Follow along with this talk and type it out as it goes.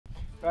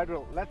Right,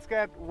 well, let's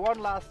get one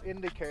last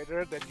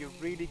indicator that you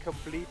really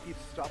completely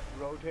stop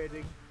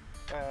rotating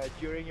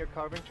during your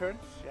carving turns.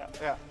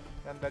 Yeah,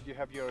 and that you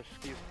have your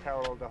skis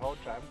parallel the whole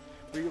time.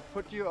 We will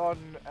put you on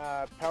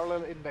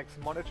parallel index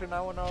monitor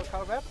now on our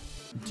Carve app.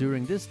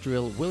 During this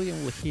drill,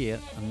 William will hear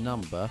a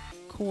number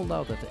called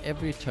out at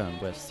every turn,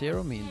 where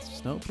 0 means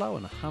snowplow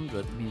and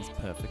 100 means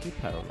perfectly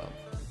parallel.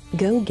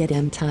 Go get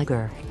him,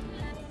 Tiger.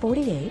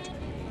 48,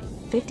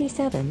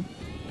 57,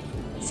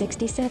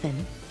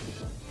 67,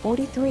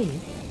 43,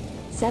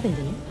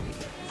 70,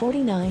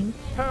 49.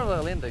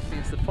 Parallel index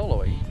means the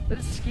following: that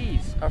the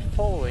skis are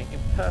following in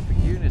perfect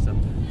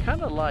unison,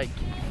 kind of like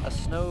a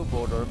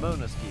snowboard or a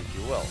monoski, if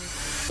you will.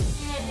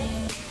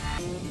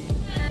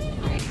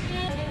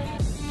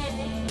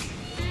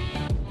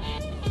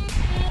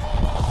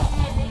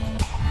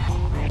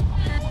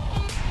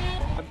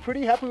 I'm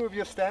pretty happy with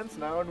your stance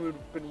now, and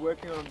we've been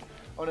working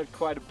on it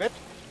quite a bit.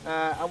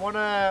 I want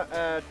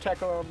to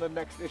tackle on the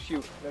next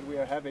issue that we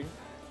are having.